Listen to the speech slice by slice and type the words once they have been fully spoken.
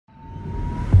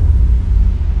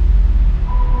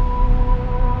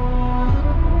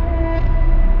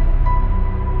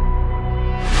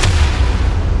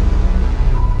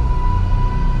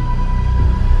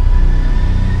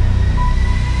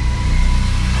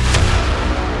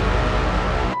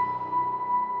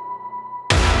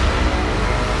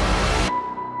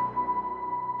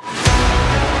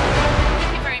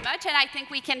I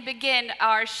think we can begin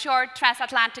our short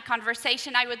transatlantic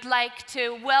conversation. I would like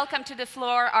to welcome to the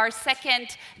floor our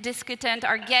second discutant,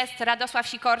 our guest, Radosław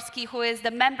Sikorski, who is the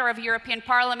member of European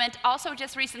Parliament, also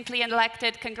just recently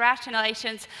elected,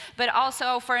 congratulations, but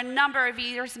also for a number of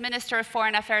years, Minister of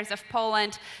Foreign Affairs of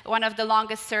Poland, one of the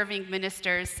longest-serving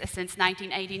ministers since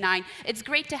 1989. It's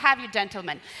great to have you,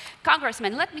 gentlemen.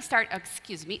 Congressman, let me start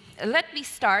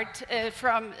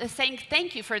from saying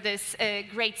thank you for this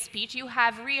great speech. You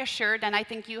have reassured, and I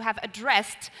think you have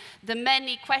addressed the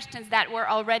many questions that were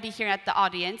already here at the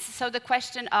audience. So the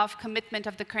question of commitment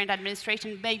of the current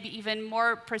administration, maybe even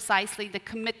more precisely, the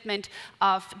commitment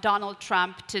of Donald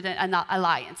Trump to the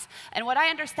alliance. And what I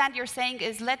understand you're saying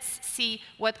is, let's see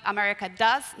what America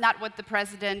does, not what the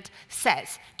president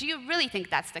says. Do you really think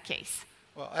that's the case?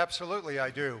 Well, absolutely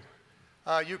I do.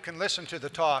 You can listen to the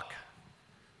talk,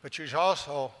 but you should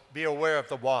also be aware of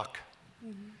the walk.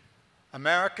 Mm-hmm.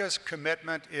 America's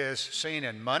commitment is seen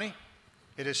in money.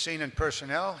 It is seen in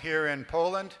personnel. Here in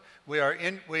Poland, we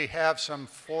have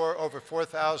over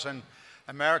 4,000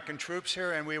 American troops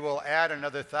here, and we will add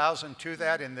another 1,000 to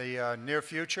that in the near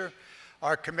future.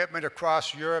 Our commitment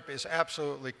across Europe is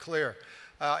absolutely clear.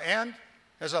 And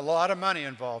there's a lot of money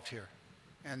involved here.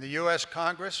 And the US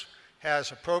Congress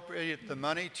has appropriated the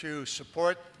money to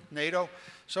support NATO.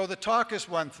 So the talk is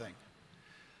one thing,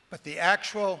 but the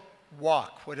actual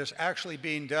walk, what is actually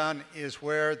being done, is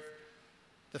where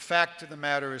the fact of the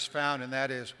matter is found, and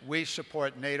that is we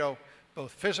support NATO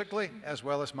both physically as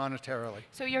well as monetarily.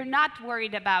 So you're not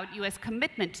worried about US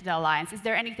commitment to the alliance. Is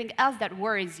there anything else that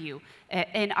worries you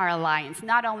in our alliance,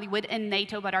 not only within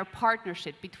NATO, but our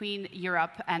partnership between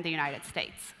Europe and the United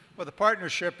States? Well, the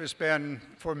partnership has been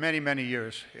for many, many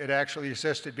years. It actually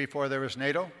existed before there was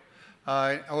NATO.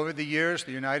 Over the years,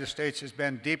 the United States has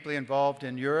been deeply involved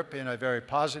in Europe in a very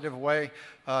positive way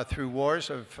through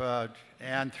wars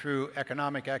and through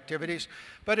economic activities.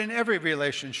 But in every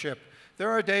relationship, there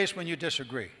are days when you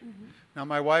disagree. Mm-hmm. Now,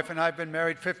 my wife and I have been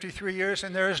married 53 years,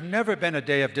 and there has never been a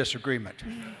day of disagreement.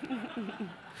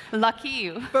 Lucky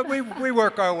you. But we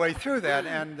work our way through that,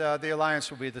 and the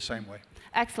alliance will be the same way.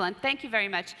 Excellent. Thank you very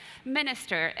much.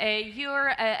 Minister,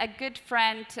 you're a good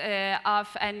friend of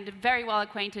and very well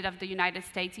acquainted of the United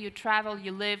States. You travel,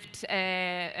 you lived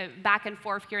back and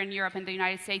forth here in Europe and the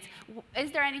United States.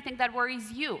 Is there anything that worries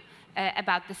you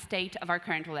about the state of our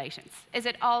current relations? Is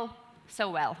it all so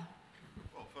well?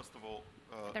 Well, first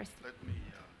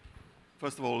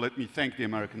of all, let me thank the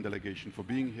American delegation for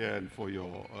being here and for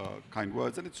your kind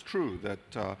words. And it's true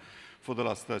that for the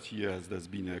last 30 years, there's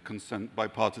been a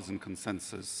bipartisan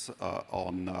consensus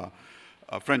on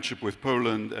friendship with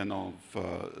Poland and of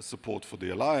support for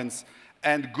the alliance.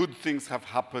 And good things have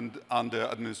happened under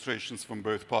administrations from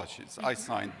both parties. I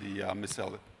signed the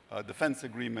missile defense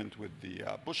agreement with the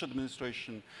Bush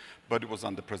administration, but it was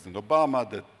under President Obama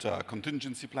that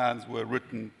contingency plans were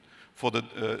written for the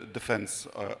defense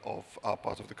of our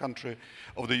part of the country,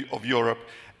 of Europe.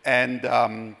 And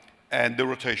the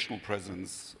rotational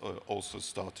presence also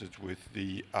started with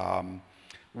the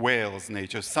Wales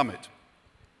NATO summit.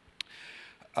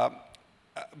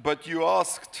 But you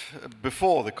asked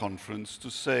before the conference to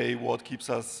say what keeps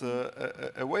us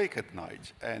awake at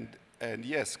night. And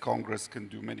yes, Congress can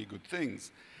do many good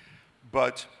things.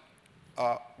 But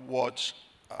what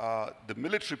the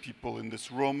military people in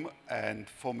this room and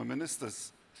former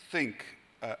ministers think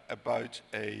about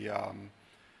a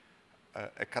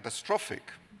catastrophic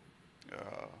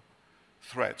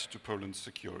threat to Poland's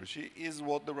security is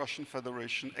what the Russian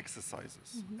Federation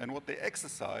exercises. Mm-hmm. And what they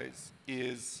exercise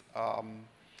is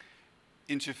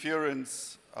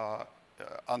interference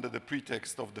under the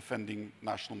pretext of defending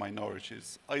national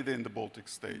minorities, either in the Baltic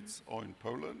states or in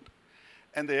Poland.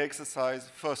 And they exercise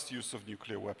first use of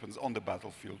nuclear weapons on the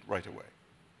battlefield right away.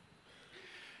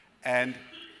 And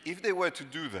if they were to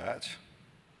do that,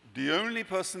 the only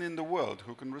person in the world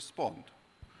who can respond,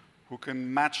 who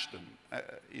can match them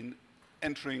in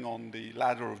entering on the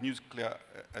ladder of nuclear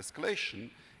escalation,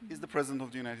 is the President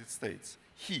of the United States,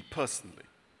 he personally.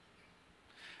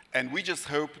 And we just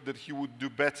hope that he would do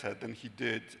better than he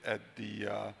did at the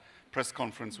press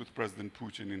conference with President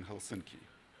Putin in Helsinki.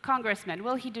 Congressman,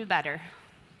 will he do better?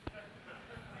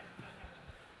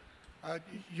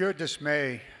 Your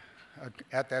dismay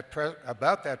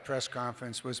about that press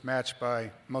conference was matched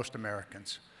by most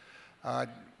Americans.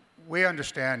 We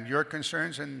understand your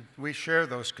concerns, and we share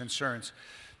those concerns.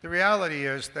 The reality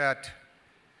is that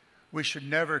we should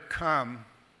never come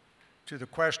to the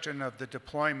question of the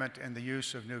deployment and the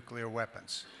use of nuclear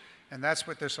weapons. And that's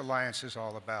what this alliance is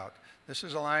all about. This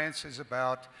alliance is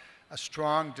about a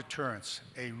strong deterrence,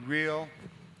 a real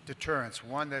deterrence,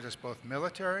 one that is both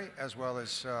military as well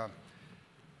as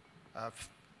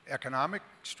economic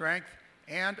strength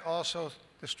and also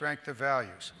the strength of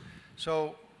values.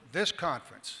 So this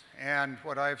conference and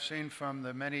what I've seen from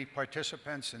the many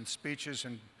participants and speeches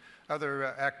and other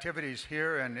activities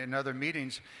here and in other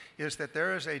meetings is that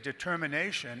there is a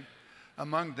determination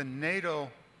among the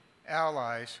NATO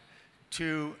allies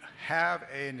to have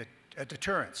a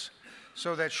deterrence,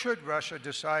 so that should Russia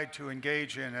decide to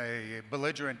engage in a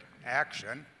belligerent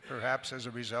action, perhaps as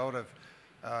a result of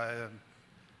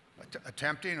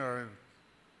attempting or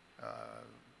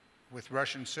with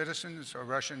Russian citizens or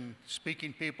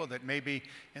Russian-speaking people that may be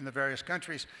in the various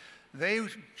countries, they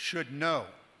should know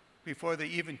before they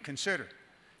even consider,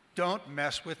 don't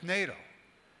mess with NATO.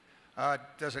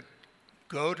 Does it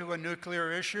go to a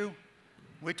nuclear issue?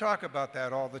 We talk about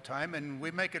that all the time, and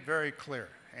we make it very clear.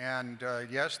 And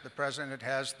yes, the president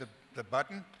has the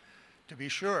button, to be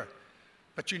sure,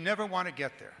 but you never want to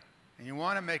get there. And you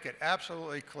want to make it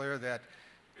absolutely clear that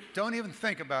don't even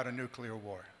think about a nuclear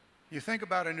war. You think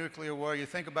about a nuclear war, you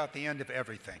think about the end of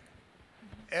everything.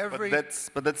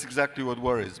 But that's exactly what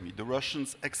worries me. The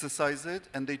Russians exercise it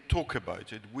and they talk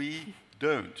about it. We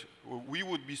don't. We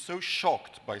would be so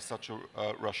shocked by such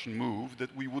a Russian move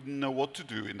that we wouldn't know what to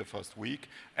do in the first week,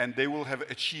 and they will have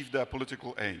achieved their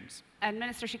political aims. And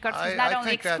Minister Sikorski is not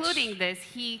only excluding this,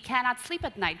 he cannot sleep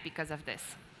at night because of this.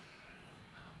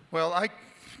 Well, I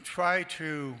try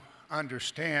to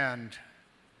understand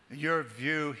your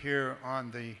view here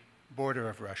on the border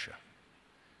of Russia.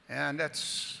 And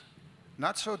that's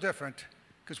not so different,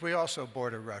 because we also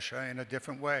border Russia in a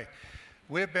different way.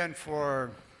 We've been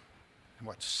for,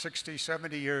 what, 60,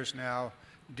 70 years now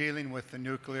dealing with the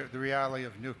reality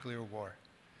of nuclear war.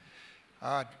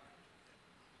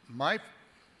 My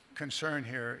concern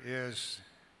here is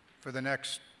for the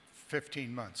next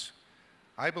 15 months.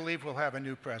 I believe we'll have a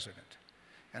new president.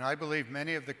 And I believe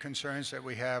many of the concerns that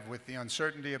we have with the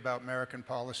uncertainty about American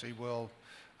policy will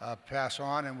pass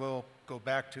on, and we'll go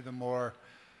back to the more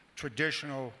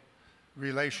traditional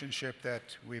relationship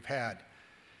that we've had.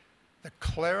 The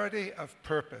clarity of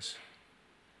purpose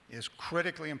is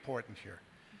critically important here.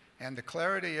 And the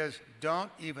clarity is,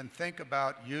 don't even think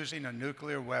about using a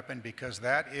nuclear weapon, because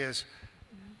that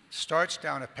starts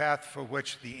down a path for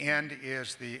which the end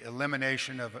is the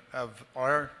elimination of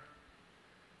our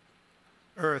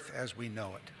Earth as we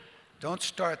know it. Don't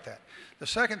start that. The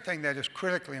second thing that is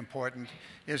critically important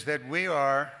is that we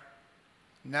are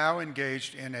now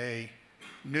engaged in a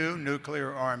new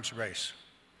nuclear arms race.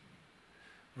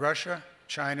 Russia,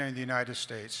 China, and the United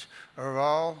States are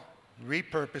all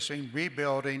repurposing,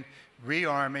 rebuilding,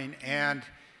 rearming, and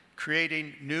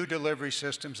creating new delivery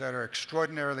systems that are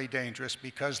extraordinarily dangerous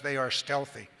because they are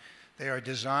stealthy. They are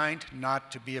designed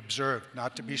not to be observed,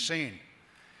 not to be seen.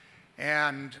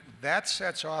 And that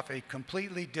sets off a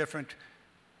completely different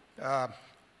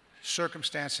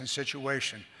circumstance and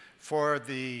situation for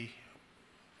the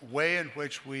way in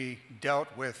which we dealt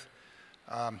with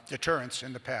deterrence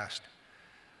in the past.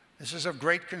 This is of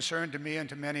great concern to me and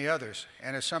to many others,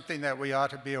 and it's something that we ought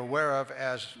to be aware of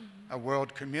as a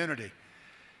world community.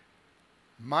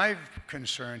 My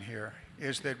concern here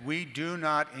is that we do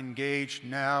not engage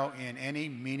now in any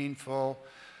meaningful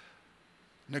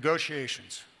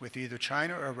negotiations with either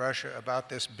China or Russia about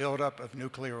this buildup of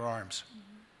nuclear arms.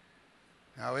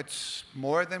 Now, it's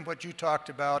more than what you talked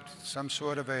about, some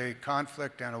sort of a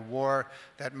conflict and a war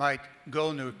that might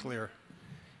go nuclear.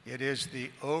 It is the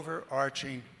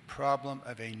overarching problem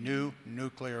of a new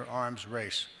nuclear arms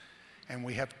race. And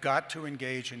we have got to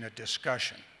engage in a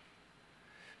discussion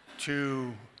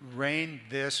to rein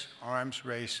this arms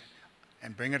race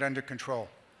and bring it under control.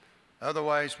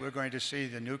 Otherwise, we're going to see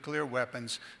the nuclear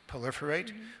weapons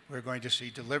proliferate. We're going to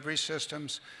see delivery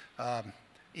systems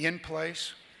in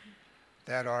place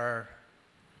that are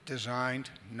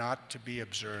designed not to be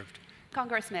observed.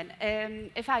 Congressman,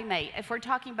 if I may, if we're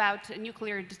talking about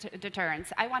nuclear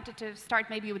deterrence, I wanted to start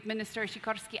maybe with Minister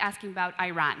Sikorski asking about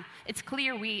Iran. It's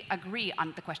clear we agree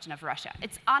on the question of Russia.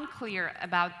 It's unclear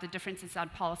about the differences on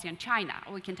policy on China.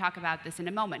 We can talk about this in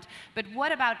a moment. But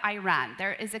what about Iran?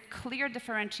 There is a clear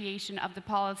differentiation of the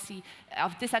policy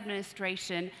of this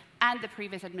administration and the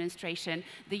previous administration.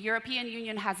 The European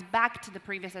Union has backed the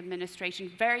previous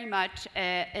administration very much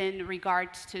in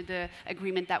regard to the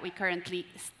agreement that we currently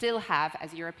still have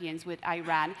as Europeans with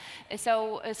Iran.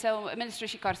 So Minister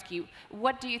Sikorski,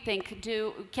 what do you think?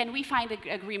 Can we find an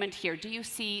agreement here? Do you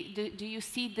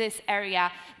see this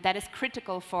area that is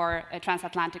critical for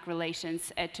transatlantic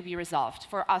relations to be resolved,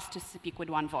 for us to speak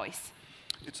with one voice?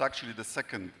 It's actually the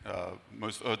second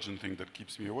most urgent thing that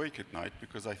keeps me awake at night,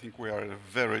 because I think we are at a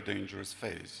very dangerous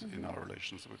phase in our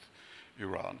relations with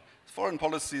Iran. Foreign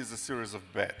policy is a series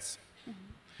of bets.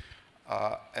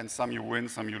 and some you win,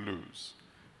 some you lose.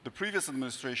 The previous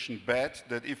administration bet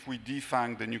that if we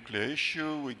defang the nuclear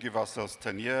issue, we give ourselves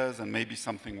 10 years and maybe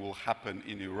something will happen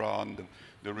in Iran,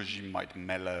 the regime might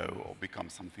mellow or become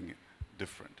something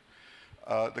different.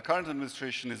 The current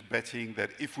administration is betting that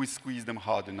if we squeeze them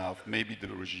hard enough, maybe the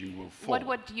regime will fall. What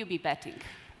would you be betting?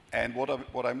 And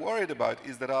what I'm worried about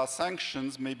is that our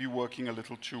sanctions may be working a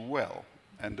little too well,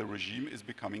 and the regime is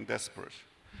becoming desperate.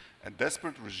 And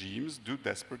desperate regimes do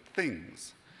desperate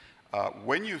things.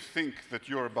 When you think that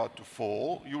you're about to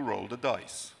fall, you roll the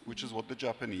dice, which is what the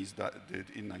Japanese did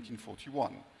in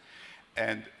 1941.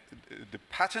 And the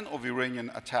pattern of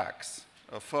Iranian attacks,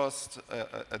 first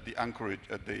at the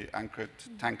anchored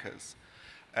tankers,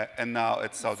 and now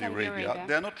at Saudi Arabia,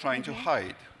 they're not trying to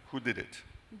hide who did it.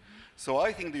 So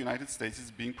I think the United States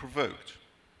is being provoked.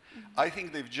 I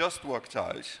think they've just worked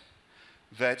out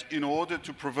that in order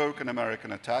to provoke an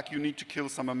American attack, you need to kill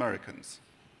some Americans.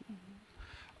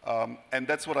 And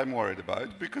that's what I'm worried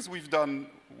about, because we've done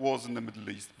wars in the Middle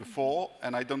East before,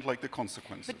 and I don't like the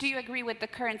consequences. But do you agree with the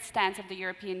current stance of the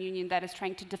European Union that is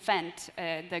trying to defend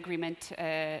the agreement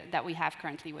that we have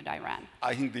currently with Iran?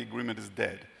 I think the agreement is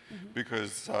dead,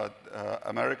 because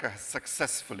America has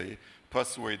successfully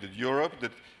persuaded Europe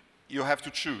that you have to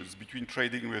choose between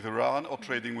trading with Iran or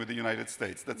trading with the United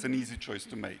States. That's an easy choice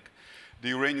to make.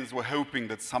 The Iranians were hoping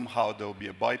that somehow there'll be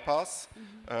a bypass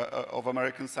of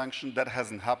American sanctions. That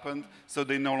hasn't happened, so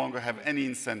they no longer have any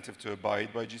incentive to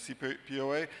abide by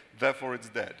JCPOA. Therefore, it's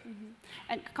dead.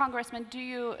 And Congressman, do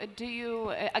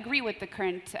you agree with the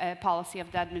current policy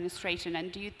of the administration?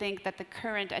 And do you think that the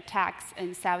current attacks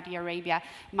in Saudi Arabia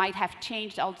might have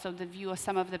changed also the view of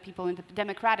some of the people in the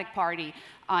Democratic Party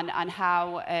on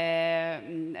how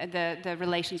the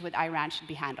relations with Iran should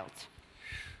be handled?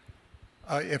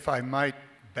 If I might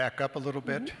back up a little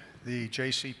bit, the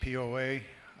JCPOA,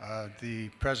 the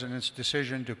president's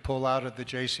decision to pull out of the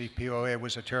JCPOA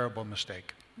was a terrible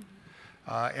mistake.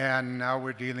 And now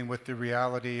we're dealing with the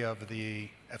reality of the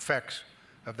effects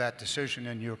of that decision,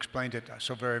 and you explained it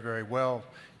so very, very well.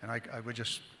 And I would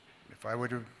just, if I were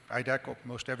to, I'd echo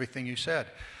most everything you said.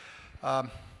 The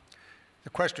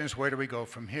question is, where do we go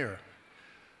from here?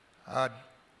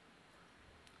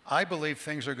 I believe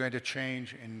things are going to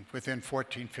change within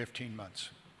 14, 15 months.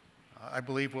 I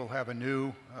believe we'll have a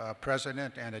new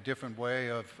president and a different way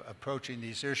of approaching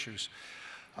these issues.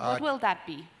 What will that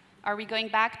be? Are we going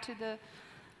back to the...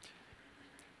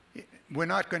 We're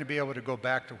not going to be able to go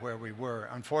back to where we were.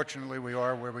 Unfortunately, we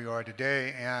are where we are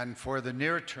today, and for the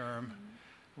near term,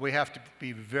 we have to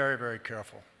be very, very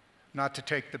careful not to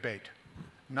take the bait,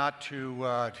 not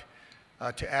to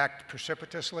act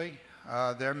precipitously.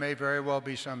 There may very well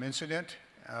be some incident,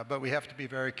 but we have to be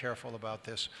very careful about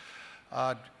this.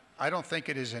 I don't think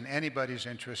it is in anybody's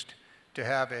interest to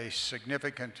have a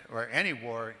significant or any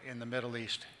war in the Middle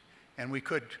East, and we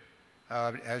could,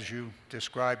 as you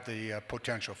described, the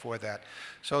potential for that.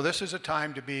 So this is a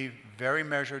time to be very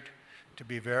measured, to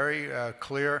be very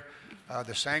clear.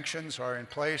 The sanctions are in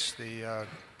place. The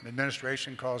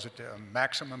administration calls it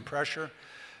maximum pressure,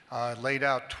 laid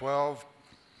out 12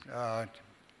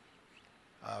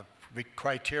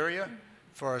 criteria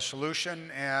for a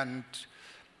solution, and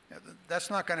that's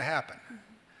not going to happen.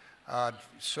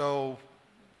 So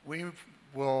we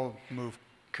will move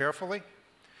carefully.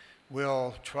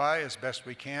 We'll try as best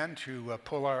we can to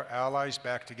pull our allies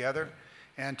back together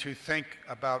and to think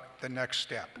about the next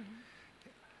step.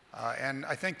 And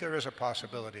I think there is a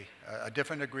possibility, a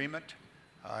different agreement,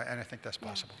 and I think that's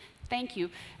possible. Thank you.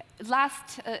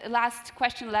 Last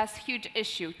question, last huge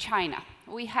issue, China.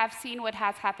 We have seen what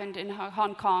has happened in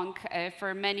Hong Kong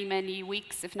for many, many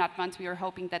weeks, if not months. We are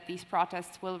hoping that these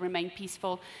protests will remain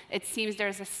peaceful. It seems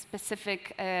there's a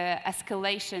specific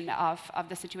escalation of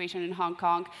the situation in Hong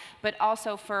Kong, but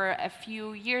also for a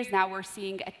few years now, we're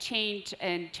seeing a change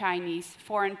in Chinese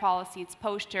foreign policy, its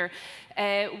posture.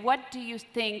 What do you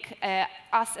think,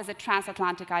 us as a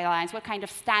transatlantic alliance, what kind of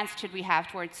stance should we have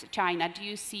towards China? Do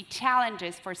you see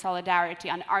challenges for solidarity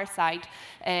on our side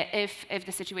if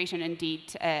the situation indeed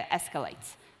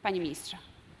escalates? Panie Ministrze.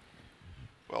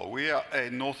 Well, we are a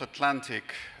North Atlantic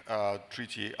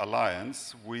treaty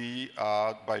alliance. We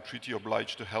are, by treaty,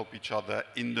 obliged to help each other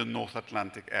in the North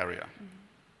Atlantic area.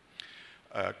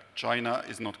 China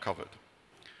is not covered.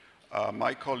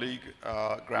 My colleague,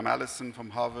 Graham Allison from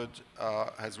Harvard,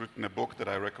 has written a book that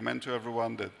I recommend to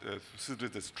everyone, that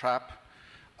Thucydides' Trap.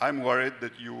 I'm worried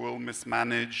that you will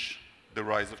mismanage the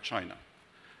rise of China,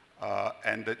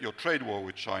 and that your trade war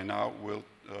with China will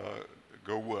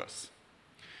go worse.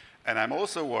 And I'm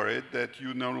also worried that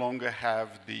you no longer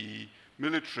have the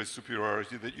military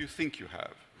superiority that you think you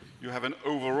have. You have an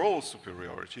overall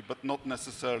superiority, but not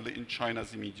necessarily in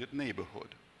China's immediate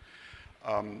neighborhood.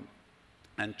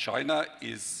 And China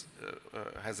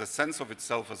has a sense of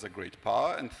itself as a great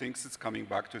power and thinks it's coming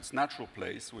back to its natural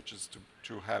place, which is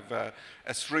to have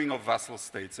a string of vassal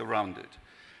states around it,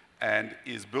 and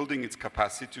is building its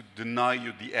capacity to deny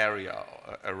you the area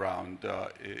around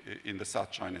in the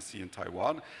South China Sea and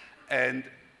Taiwan. And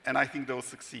I think they'll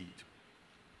succeed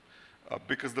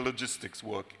because the logistics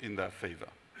work in their favor.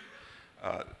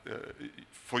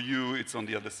 For you, it's on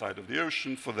the other side of the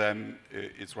ocean. For them,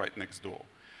 it's right next door.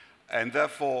 And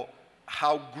therefore,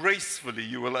 how gracefully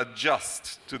you will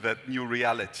adjust to that new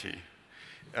reality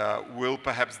will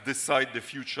perhaps decide the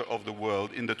future of the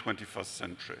world in the 21st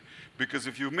century. Because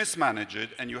if you mismanage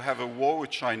it and you have a war with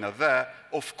China there,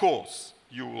 of course,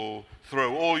 you will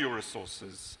throw all your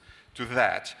resources to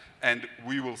that, and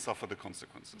we will suffer the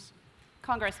consequences.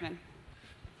 Congressman.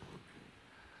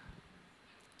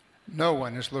 No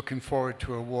one is looking forward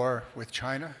to a war with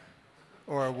China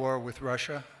or a war with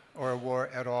Russia or a war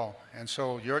at all. And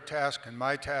so your task and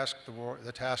my task,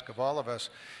 the task of all of us,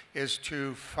 is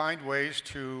to find ways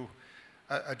to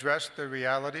address the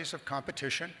realities of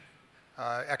competition,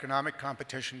 economic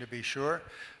competition to be sure.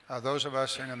 Those of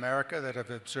us in America that have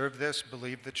observed this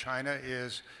believe that China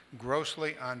is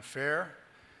grossly unfair,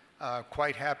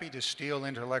 quite happy to steal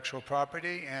intellectual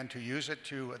property and to use it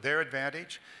to their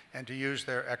advantage and to use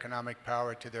their economic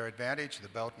power to their advantage. The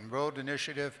Belt and Road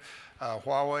Initiative,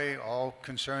 Huawei, all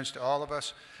concerns to all of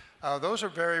us. Those are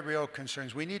very real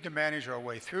concerns. We need to manage our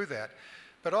way through that.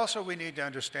 But also we need to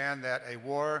understand that a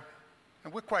war,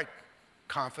 and we're quite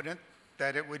confident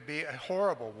that it would be a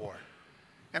horrible war.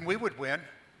 And we would win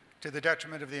to the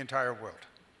detriment of the entire world,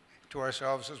 to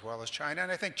ourselves as well as China.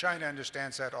 And I think China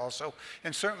understands that also.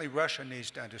 And certainly Russia needs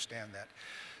to understand that.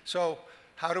 So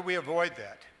how do we avoid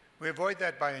that? We avoid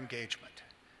that by engagement.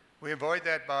 We avoid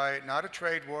that by not a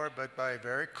trade war, but by a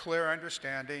very clear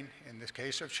understanding. In the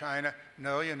case of China,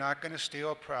 no, you're not going to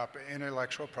steal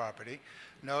intellectual property.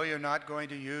 No, you're not going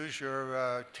to use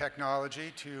your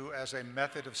technology as a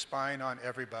method of spying on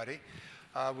everybody.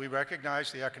 We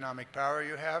recognize the economic power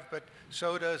you have, but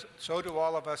so do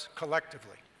all of us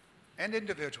collectively and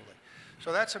individually.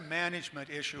 So that's a management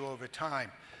issue over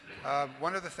time.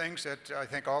 One of the things that I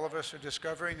think all of us are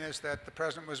discovering is that the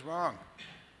president was wrong.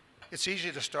 It's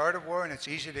easy to start a war and it's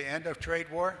easy to end a trade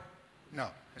war. No,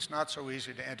 it's not so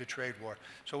easy to end a trade war.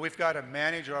 So we've got to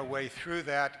manage our way through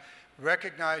that,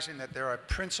 recognizing that there are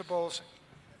principles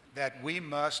that we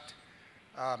must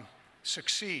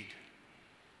succeed.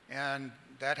 And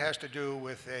that has to do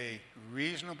with a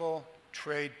reasonable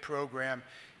trade program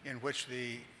in which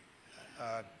the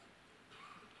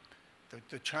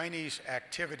Chinese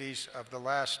activities of the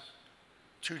last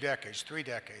 2 decades, 3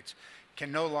 decades,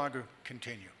 can no longer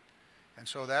continue. And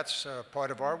so that's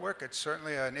part of our work. It's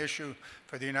certainly an issue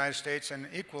for the United States and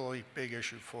an equally big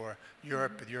issue for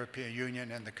Europe, the European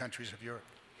Union, and the countries of Europe.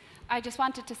 I just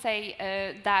wanted to say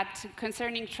that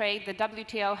concerning trade, the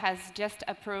WTO has just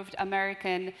approved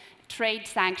American trade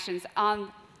sanctions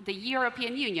on the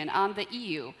European Union, on the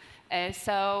EU.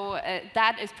 So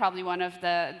that is probably one of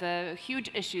the huge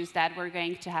issues that we're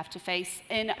going to have to face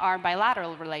in our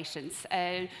bilateral relations.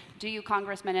 Do you,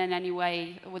 Congressman, in any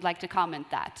way would like to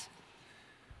comment that?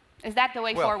 Is that the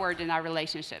way forward in our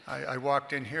relationship? I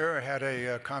walked in here, I had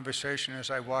a conversation as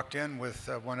I walked in with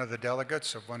one of the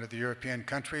delegates of one of the European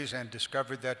countries and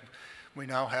discovered that we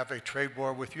now have a trade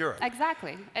war with Europe.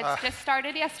 Exactly. It's just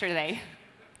started yesterday.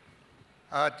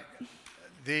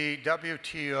 The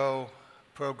WTO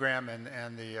program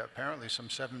and the apparently some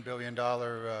 $7 billion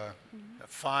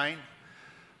fine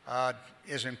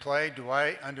is in play. Do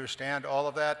I understand all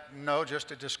of that? No, just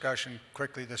a discussion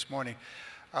quickly this morning.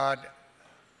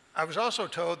 I was also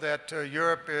told that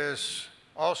Europe is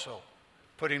also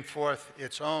putting forth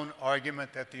its own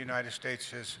argument that the United States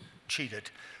has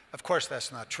cheated. Of course,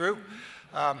 that's not true.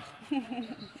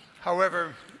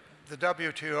 However, the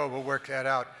WTO will work that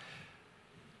out.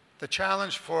 The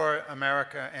challenge for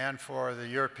America and for the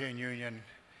European Union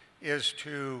is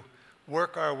to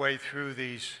work our way through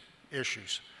these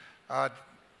issues.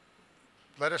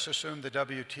 Let us assume the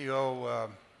WTO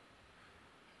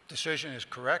decision is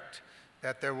correct,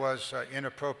 that there was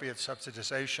inappropriate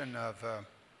subsidization of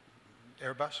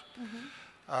Airbus.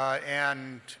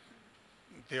 And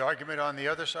the argument on the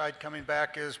other side coming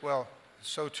back is, well,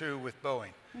 so too with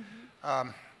Boeing.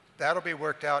 That'll be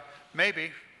worked out.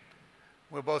 Maybe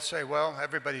we'll both say, well,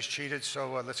 everybody's cheated,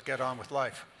 so let's get on with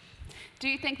life. Do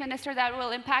you think, Minister, that will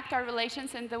impact our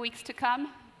relations in the weeks to come?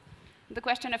 The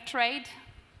question of trade?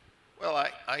 Well,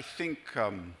 I think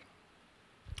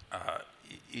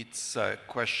it's a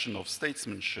question of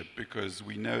statesmanship, because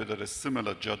we know that a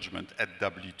similar judgment at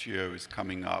WTO is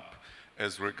coming up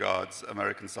as regards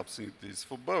American subsidies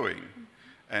for Boeing.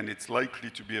 And it's likely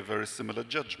to be a very similar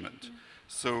judgment.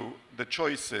 So the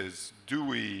choice is, do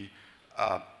we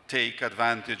take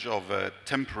advantage of a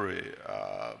temporary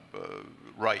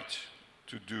right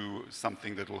to do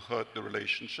something that will hurt the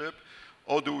relationship,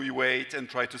 or do we wait and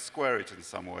try to square it in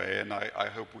some way? And I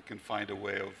hope we can find a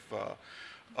way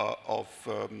of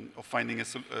finding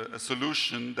a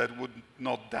solution that would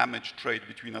not damage trade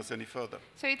between us any further.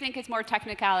 So you think it's more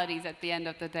technicalities at the end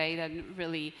of the day than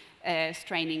really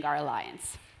straining our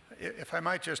alliance? If I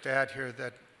might just add here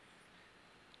that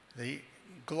the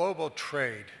global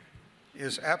trade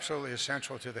is absolutely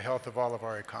essential to the health of all of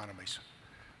our economies.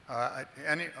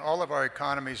 All of our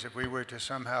economies, if we were to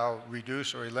somehow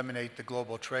reduce or eliminate the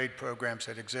global trade programs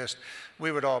that exist,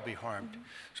 we would all be harmed.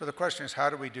 So the question is, how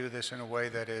do we do this in a way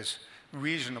that is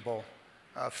reasonable?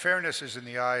 Fairness is in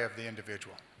the eye of the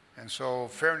individual. And so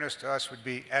fairness to us would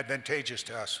be advantageous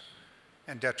to us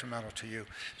and detrimental to you.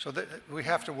 So we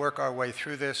have to work our way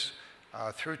through this,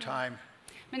 through time.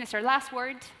 Minister, last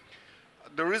word.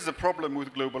 There is a problem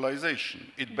with globalization.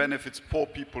 It benefits poor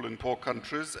people in poor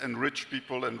countries and rich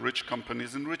people and rich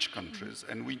companies in rich countries.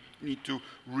 And we need to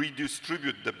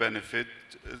redistribute the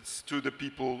benefits to the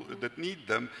people that need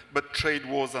them, but trade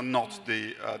wars are not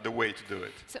the way to do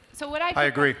it. So what I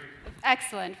agree.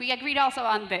 Excellent. We agreed also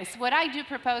on this. What I do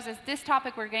propose is this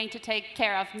topic we're going to take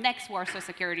care of next Warsaw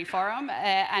Security Forum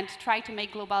and try to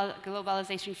make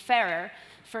globalization fairer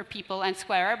for people and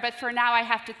squarer. But for now, I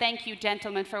have to thank you,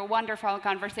 gentlemen, for a wonderful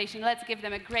conversation. Let's give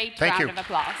them a great round of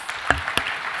applause.